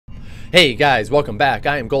Hey guys, welcome back.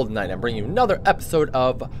 I am GoldenKnite. I'm bringing you another episode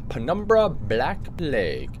of Penumbra Black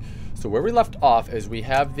Plague. So where we left off is we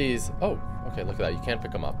have these... Oh, okay, look at that. You can't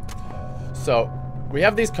pick them up. So we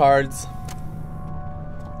have these cards,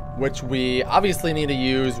 which we obviously need to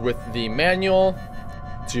use with the manual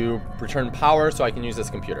to return power so I can use this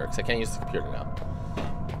computer, because I can't use this computer now.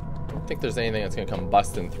 I don't think there's anything that's going to come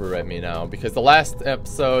busting through at me now, because the last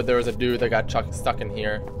episode there was a dude that got stuck in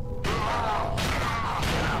here.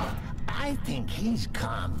 I think he's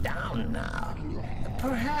calmed down now.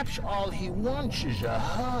 Perhaps all he wants is a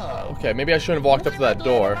hug. Okay, maybe I shouldn't have walked up to that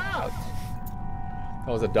door. That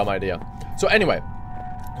was a dumb idea. So anyway,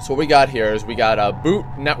 so what we got here is we got a boot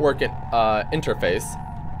network interface.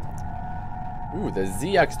 Ooh, the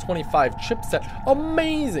ZX25 chipset.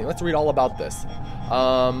 Amazing! Let's read all about this.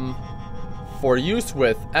 For use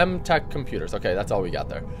with M-Tech computers. Okay, that's all we got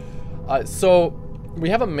there. So we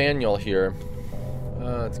have a manual here.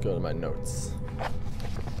 Let's go to my notes.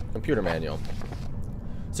 Computer manual.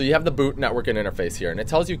 So you have the boot network and interface here, and it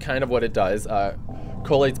tells you kind of what it does.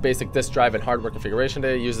 Collates basic disk drive and hardware configuration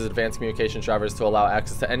data, uses advanced communication drivers to allow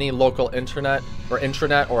access to any local internet or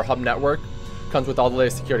intranet or hub network. Comes with all the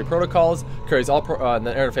latest security protocols. Carries all the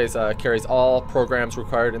interface carries all programs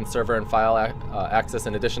required in server and file access,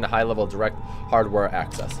 in addition to high-level direct hardware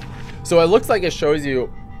access. So it looks like it shows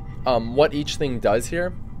you what each thing does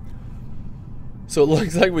here. So it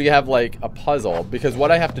looks like we have like a puzzle, because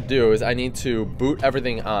what I have to do is I need to boot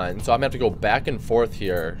everything on. So I'm gonna have to go back and forth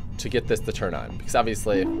here to get this to turn on, because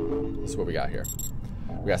obviously this is what we got here.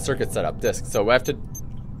 We got circuit setup, disk. So I have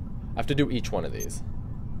to do each one of these,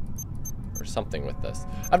 or something with this.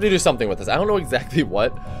 I have to do something with this. I don't know exactly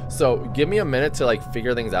what. So give me a minute to like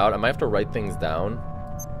figure things out. I might have to write things down.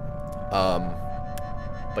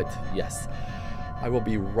 But yes, I will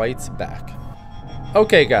be right back.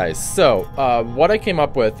 Okay guys, so what I came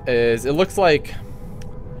up with is, it looks like,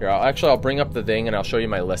 here, I'll bring up the thing and I'll show you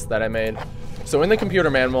my list that I made. So in the computer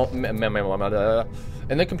manual,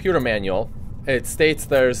 it states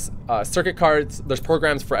there's circuit cards, there's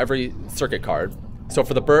programs for every circuit card. So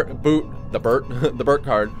for the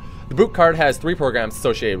boot card has 3 programs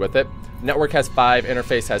associated with it. Network has 5,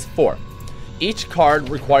 interface has 4. Each card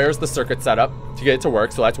requires the circuit setup to get it to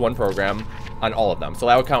work, so that's 1 program on all of them. So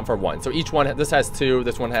that would count for 1. So each one, this has 2,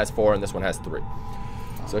 this one has 4, and this one has 3.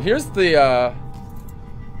 So here's the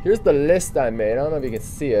list I made. I don't know if you can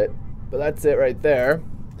see it, but that's it right there.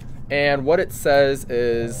 And what it says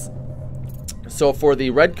is, so for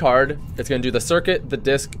the red card, it's going to do the circuit, the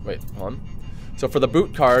disk, wait, hold on. So for the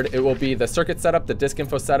boot card, it will be the circuit setup, the disk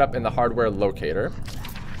info setup, and the hardware locator.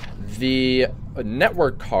 The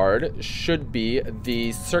network card should be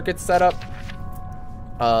the circuit setup,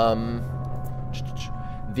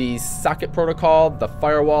 the socket protocol, the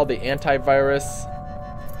firewall, the antivirus,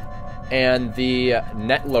 and the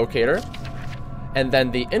net locator. And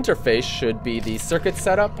then the interface should be the circuit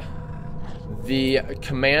setup, the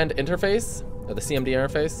command interface, or the CMD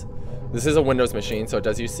interface. This is a Windows machine, so it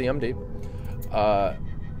does use CMD.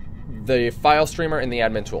 The file streamer, and the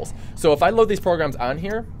admin tools. So if I load these programs on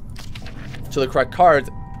here to the correct cards,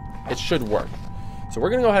 it should work. So we're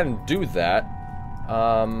gonna go ahead and do that.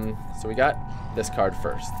 So we got this card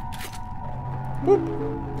first.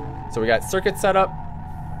 Boop. So we got circuit setup.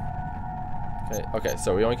 Okay,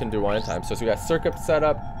 so we only can do one at a time. So we got circuit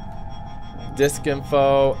setup, disk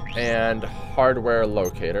info, and hardware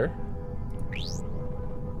locator.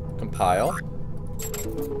 Compile.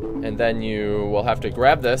 And then you will have to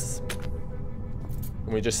grab this,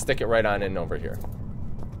 and we just stick it right on in over here.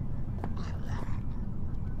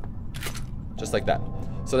 Just like that.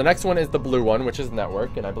 So the next one is the blue one, which is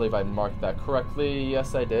network, and I believe I marked that correctly.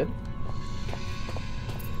 Yes, I did.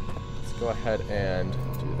 Let's go ahead and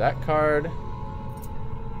do that card.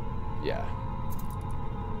 Yeah.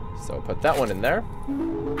 So put that one in there.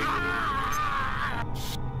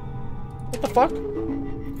 What the fuck?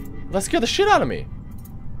 That scared the shit out of me.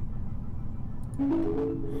 I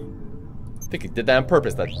think he did that on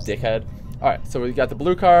purpose, that dickhead. Alright, so we got the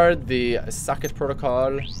blue card, the socket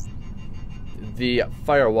protocol, the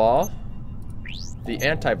firewall, the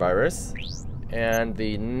antivirus, and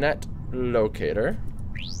the net locator.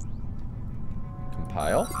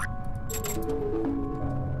 Compile.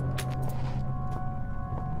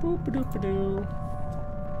 Boop-a-doop-a-doo.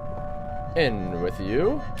 In with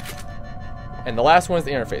you. And the last one is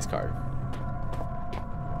the interface card.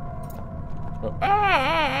 Oh,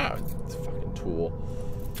 ah! It's a fucking tool.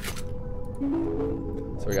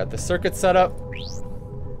 So we got the circuit setup,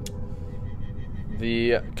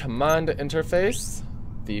 the command interface,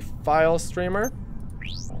 the file streamer,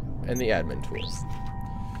 and the admin tools.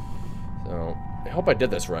 So I hope I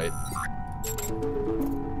did this right.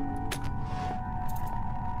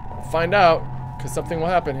 We'll find out, because something will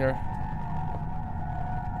happen here.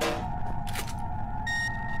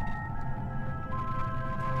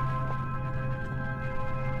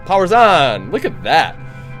 Power's on! Look at that!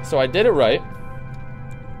 So I did it right.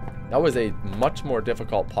 That was a much more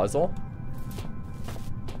difficult puzzle.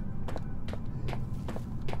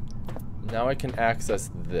 Now I can access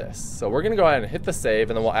this. So we're gonna go ahead and hit the save,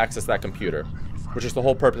 and then we'll access that computer, which is the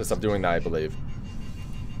whole purpose of doing that, I believe.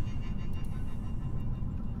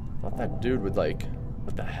 Thought that dude would like...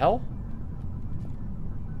 What the hell?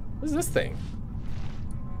 What is this thing?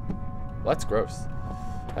 Well, that's gross.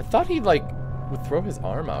 I thought he like would throw his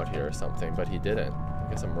arm out here or something, but he didn't. I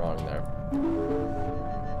guess I'm wrong there.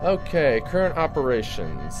 Okay, current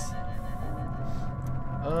operations.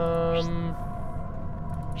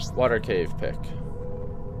 Water cave pick.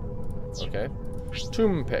 Okay.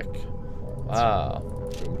 Tomb pick. Wow.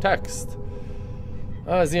 Tomb text.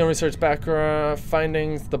 Xeon research background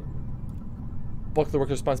findings. The bulk of the work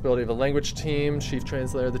responsibility of the language team. Chief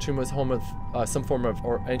translator. The tomb was home of some form of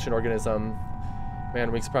ancient organism.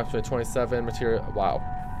 Man weeks approximately 27. Material. Wow.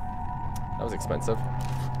 That was expensive.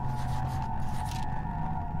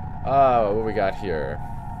 What we got here?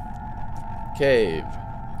 Cave.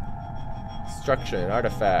 Destruction,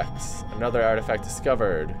 artifacts, another artifact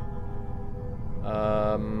discovered.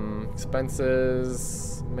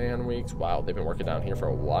 Expenses, man weeks. Wow, they've been working down here for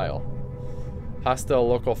a while. Hostile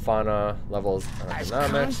local fauna levels As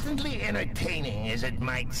economic. constantly entertaining as it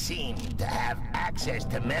might seem to have access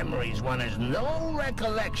to memories one has no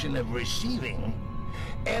recollection of receiving,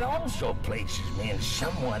 it also places me in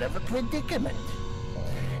somewhat of a predicament.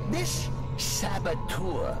 This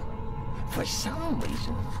saboteur, for some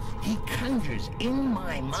reason, he conjures in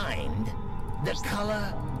my mind the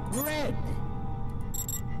color red.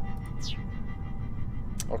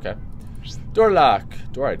 Okay. Door lock.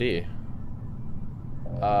 Door ID.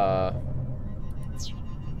 I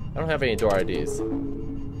don't have any door IDs. Do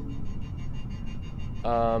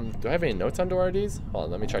I have any notes on door IDs? Hold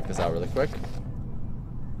on, let me check this out really quick.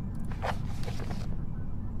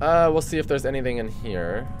 We'll see if there's anything in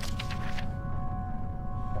here.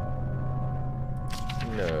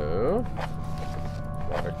 No.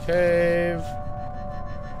 Water cave.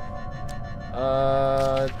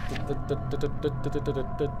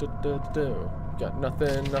 Got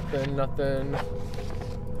nothing.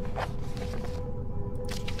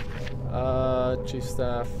 Chief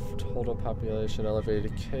staff, total population,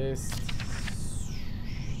 elevated case.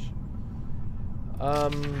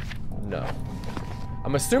 No.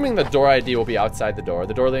 I'm assuming the door ID will be outside the door.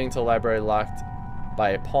 The door leading to the library locked by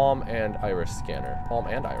a palm and iris scanner. Palm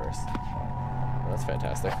and iris. Oh, that's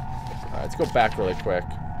fantastic. Alright, let's go back really quick.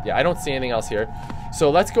 Yeah, I don't see anything else here. So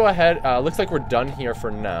let's go ahead. Looks like we're done here for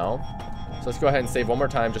now. So let's go ahead and save one more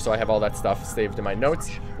time just so I have all that stuff saved in my notes.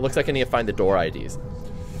 It looks like I need to find the door IDs.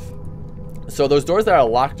 So those doors that are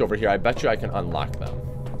locked over here, I bet you I can unlock them.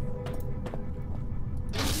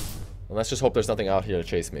 And let's just hope there's nothing out here to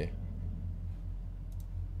chase me.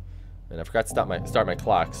 And I forgot to start my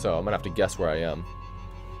clock, so I'm gonna have to guess where I am.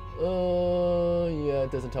 Yeah,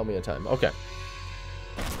 it doesn't tell me a time. Okay.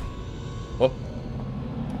 Oh.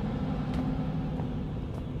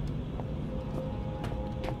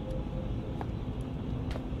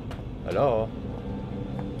 Hello?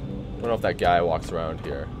 Don't know if that guy walks around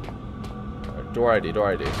here. Right, door ID,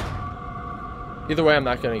 door ID. Either way, I'm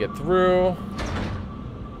not gonna get through.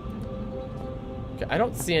 Okay, I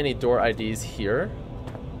don't see any door IDs here.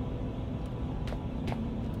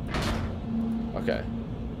 Okay.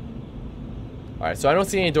 Alright, so I don't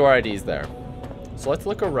see any door IDs there. So let's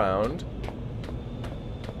look around.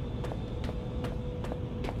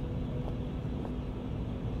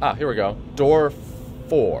 Ah, here we go. Door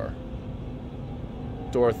 4.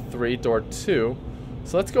 Door 3, door 2.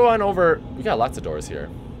 So let's go on over. We got lots of doors here.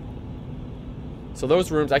 So those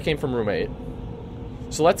rooms, I came from room 8.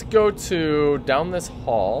 So let's go to down this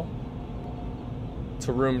hall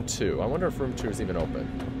to room 2. I wonder if room 2 is even open.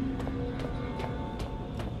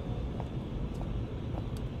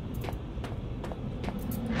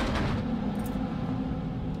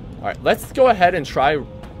 Alright, let's go ahead and try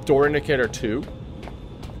door indicator 2.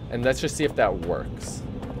 And let's just see if that works.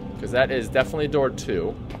 Because that is definitely door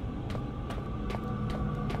 2.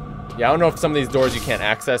 Yeah, I don't know if some of these doors you can't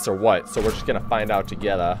access or what. So we're just going to find out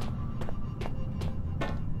together.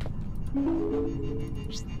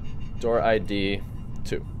 Door ID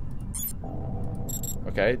 2.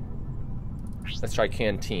 Okay. Let's try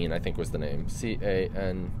Canteen, I think was the name. C-A-N-T-E-E-N.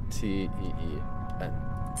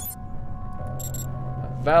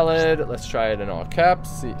 valid. Let's try it in all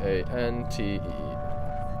caps. C-A-N-T-E-E.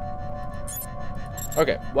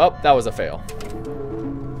 Okay, well, that was a fail.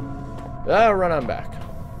 Run on back.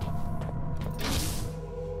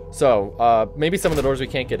 So, maybe some of the doors we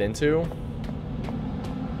can't get into.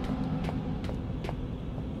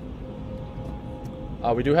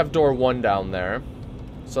 We do have door 1 down there.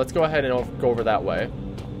 So let's go ahead and go over that way.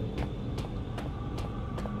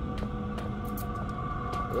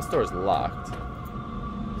 This door is locked.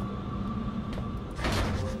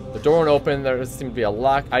 The door won't open. There doesn't seem to be a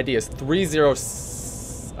lock. ID is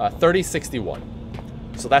 3061.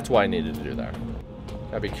 So that's what I needed to do there.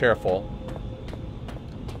 Gotta be careful.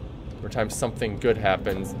 Every time something good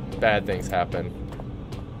happens, bad things happen.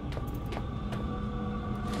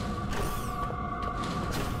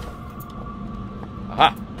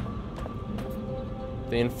 Aha!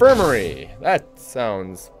 The infirmary! That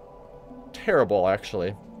sounds terrible,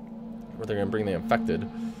 actually. Where they're gonna bring the infected.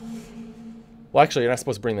 Well, actually, you're not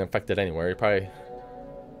supposed to bring the infected anywhere. You're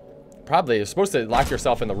you're supposed to lock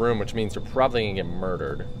yourself in the room, which means you're probably gonna get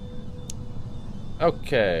murdered.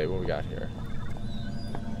 Okay, what we got here?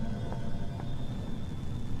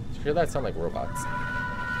 Did you hear that? Sound like robots.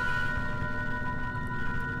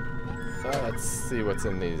 Let's see what's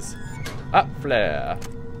in these. Ah, flare.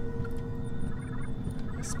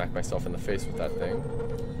 I smacked myself in the face with that thing.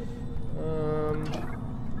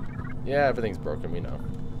 Yeah, everything's broken, we know.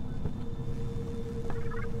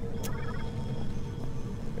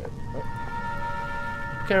 Okay. Oh.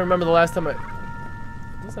 Can't remember the last time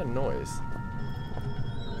What's that noise?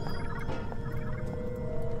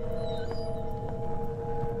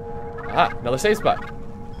 Ah, another safe spot.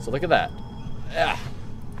 So look at that. Yeah.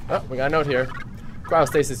 Oh, we got a note here.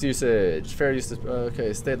 Cryostasis usage. Fair use.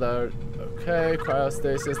 Okay, stay loud. Okay,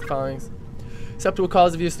 cryostasis. The following. Acceptable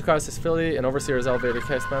cause of use of the cryostasis facility. An overseer is elevated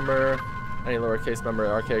case member. Any lower case member,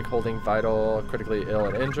 archaic, holding, vital, critically ill,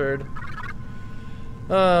 and injured.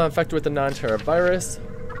 Infected with the non-terra virus.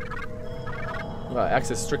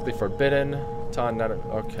 Access strictly forbidden.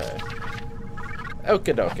 Okay.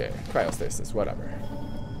 Okie dokie. Cryostasis, whatever.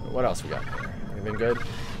 What else we got here? Anything good?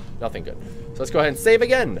 Nothing good. So let's go ahead and save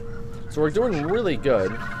again. So we're doing really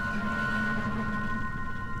good.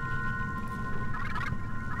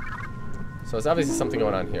 So there's obviously something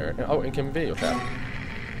going on here. Oh, and can video chat.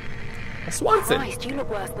 A Swanson! Christ, you look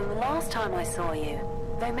worse than the last time I saw you.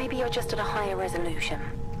 Though maybe you're just at a higher resolution.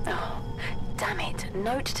 Oh, damn it.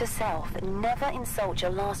 Note to self, never insult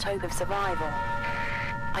your last hope of survival.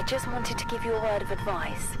 I just wanted to give you a word of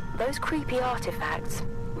advice. Those creepy artifacts,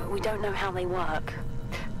 we don't know how they work.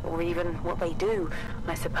 Or even what they do,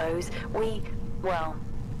 I suppose.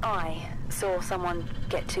 I saw someone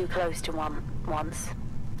get too close to one once.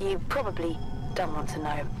 You probably don't want to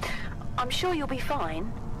know. I'm sure you'll be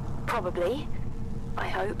fine. Probably. I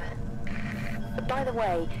hope. But by the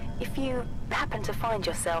way, if you happen to find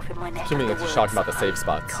yourself in my neck of the woods, it's talking about the safe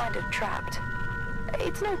spots. Kind of trapped.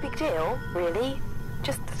 It's no big deal, really.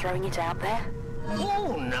 Just throwing it out there.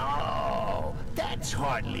 Oh no, that's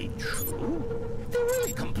hardly true. They're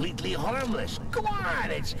really completely harmless. Go on,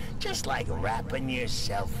 it's just like wrapping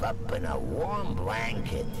yourself up in a warm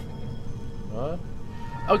blanket.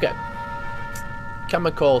 Okay.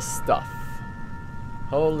 Chemical stuff.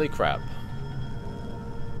 Holy crap.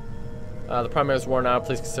 The primary is worn out.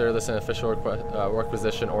 Please consider this an official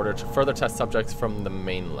requisition order to further test subjects from the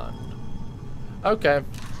mainland. Okay.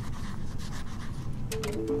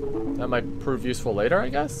 That might prove useful later, I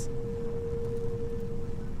guess?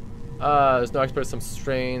 There's no expert. Some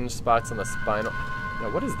strange spots on the spinal.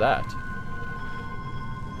 Yeah, what is that?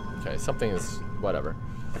 Okay, something is... whatever.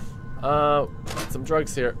 Some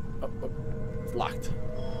drugs here. Oh, it's locked.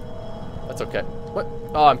 That's okay. What?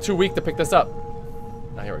 Oh, I'm too weak to pick this up.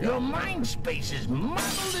 Now here we go. Your mind space is muddled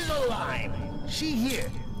as a lime. See here.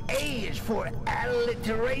 A is for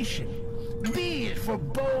alliteration. B is for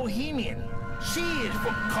bohemian. C is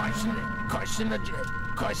for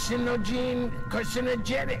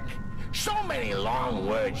carcinogenic. So many long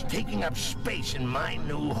words taking up space in my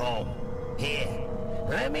new home. Here,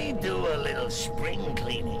 let me do a little spring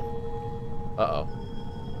cleaning. Uh-oh.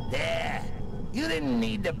 There. You didn't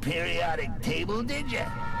need the periodic table, did you?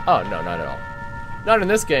 Oh, no, not at all. Not in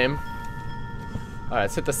this game. Alright,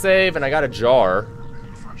 let's hit the save, and I got a jar.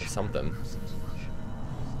 Or something.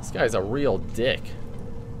 This guy's a real dick.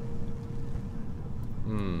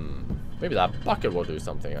 Maybe that bucket will do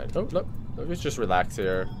something. Oh, look. Let's just relax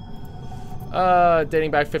here.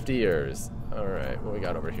 Dating back 50 years. Alright, what we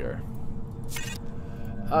got over here?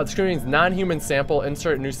 The screen means non-human sample.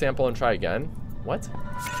 Insert new sample and try again. What?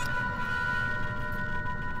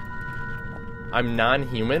 I'm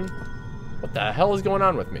non-human? What the hell is going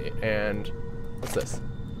on with me? And what's this?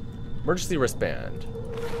 Emergency wristband.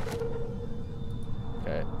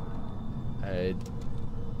 Okay. I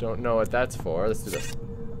don't know what that's for. Let's do this.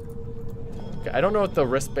 Okay, I don't know what the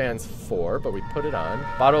wristband's for, but we put it on.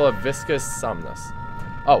 Bottle of viscous somnus.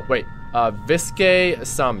 Oh, wait. Viscae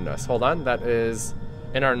somnus. Hold on. That is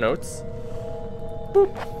in our notes.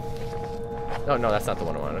 Boop. Oh, no, that's not the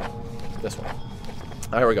one I wanted. This one.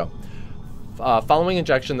 Oh, here we go. Following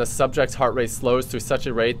injection, the subject's heart rate slows to such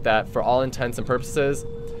a rate that, for all intents and purposes,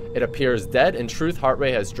 it appears dead. In truth, heart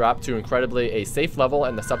rate has dropped to incredibly a safe level,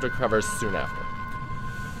 and the subject recovers soon after.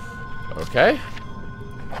 Okay.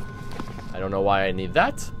 I don't know why I need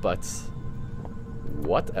that, but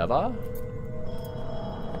whatever.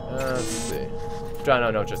 Let's see.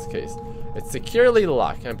 No, just in case. It's securely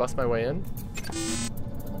locked. Can I bust my way in?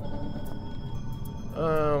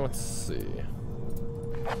 Let's see.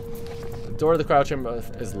 The door of the cryo chamber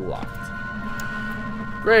is locked.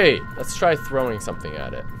 Great. Let's try throwing something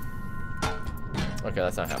at it. Okay,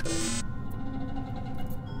 that's not happening.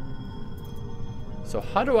 So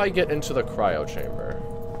how do I get into the cryo chamber?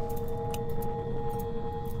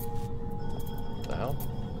 What the hell?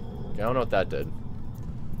 Okay, I don't know what that did.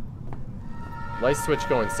 Light switch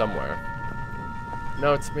going somewhere.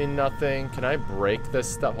 Notes mean nothing. Can I break this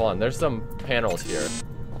stuff? Hold on, there's some panels here.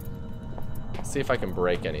 Let's see if I can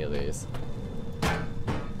break any of these.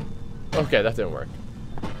 Okay, that didn't work.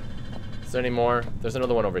 Is there any more? There's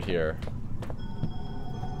another one over here.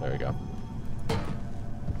 There we go.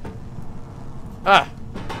 Ah!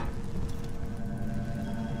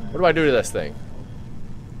 What do I do to this thing?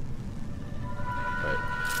 Wait.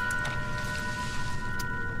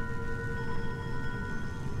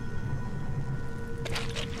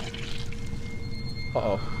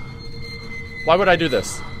 Uh-oh. Why would I do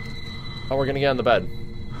this? Oh, we're gonna get on the bed.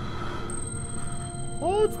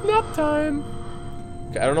 Oh, it's nap time!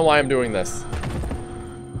 Okay, I don't know why I'm doing this.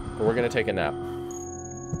 But we're gonna take a nap.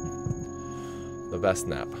 The best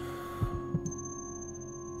nap.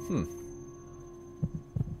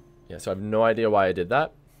 Yeah, so I have no idea why I did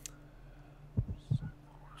that.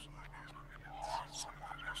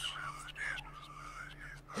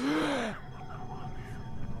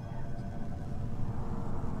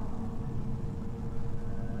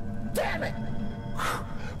 Damn it!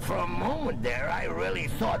 For a moment there, I really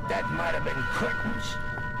thought that might have been curtains.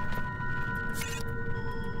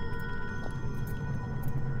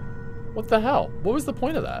 What the hell? What was the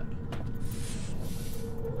point of that?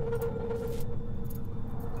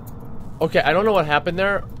 Okay, I don't know what happened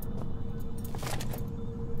there,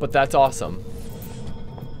 but that's awesome.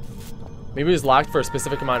 Maybe it was locked for a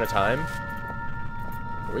specific amount of time.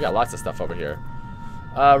 We got lots of stuff over here.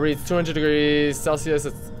 Reads 200 degrees Celsius.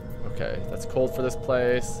 It's, okay, that's cold for this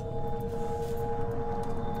place.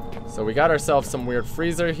 So we got ourselves some weird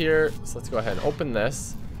freezer here. So let's go ahead and open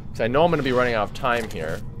this, because I know I'm going to be running out of time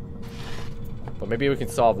here. But maybe we can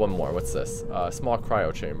solve one more. What's this? Small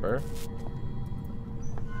cryo chamber.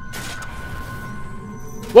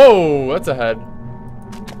 Whoa, that's a head.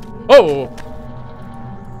 Oh!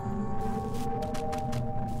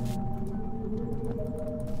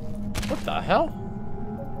 What the hell?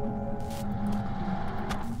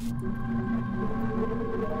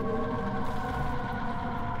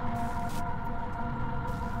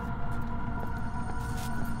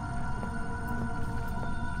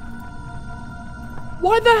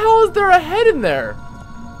 Why the hell is there a head in there?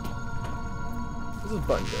 This is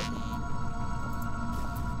button here.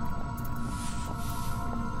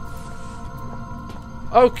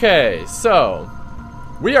 Okay, so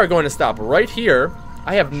we are going to stop right here.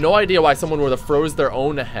 I have no idea why someone would have froze their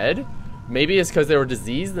own head. Maybe it's because they were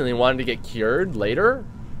diseased and they wanted to get cured later.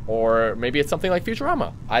 Or maybe it's something like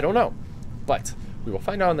Futurama. I don't know. But we will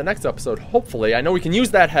find out in the next episode, hopefully. I know we can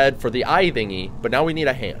use that head for the eye thingy, but now we need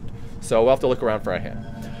a hand. So we'll have to look around for a hand.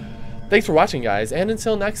 Thanks for watching, guys, and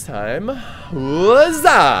until next time,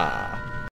 huzzah!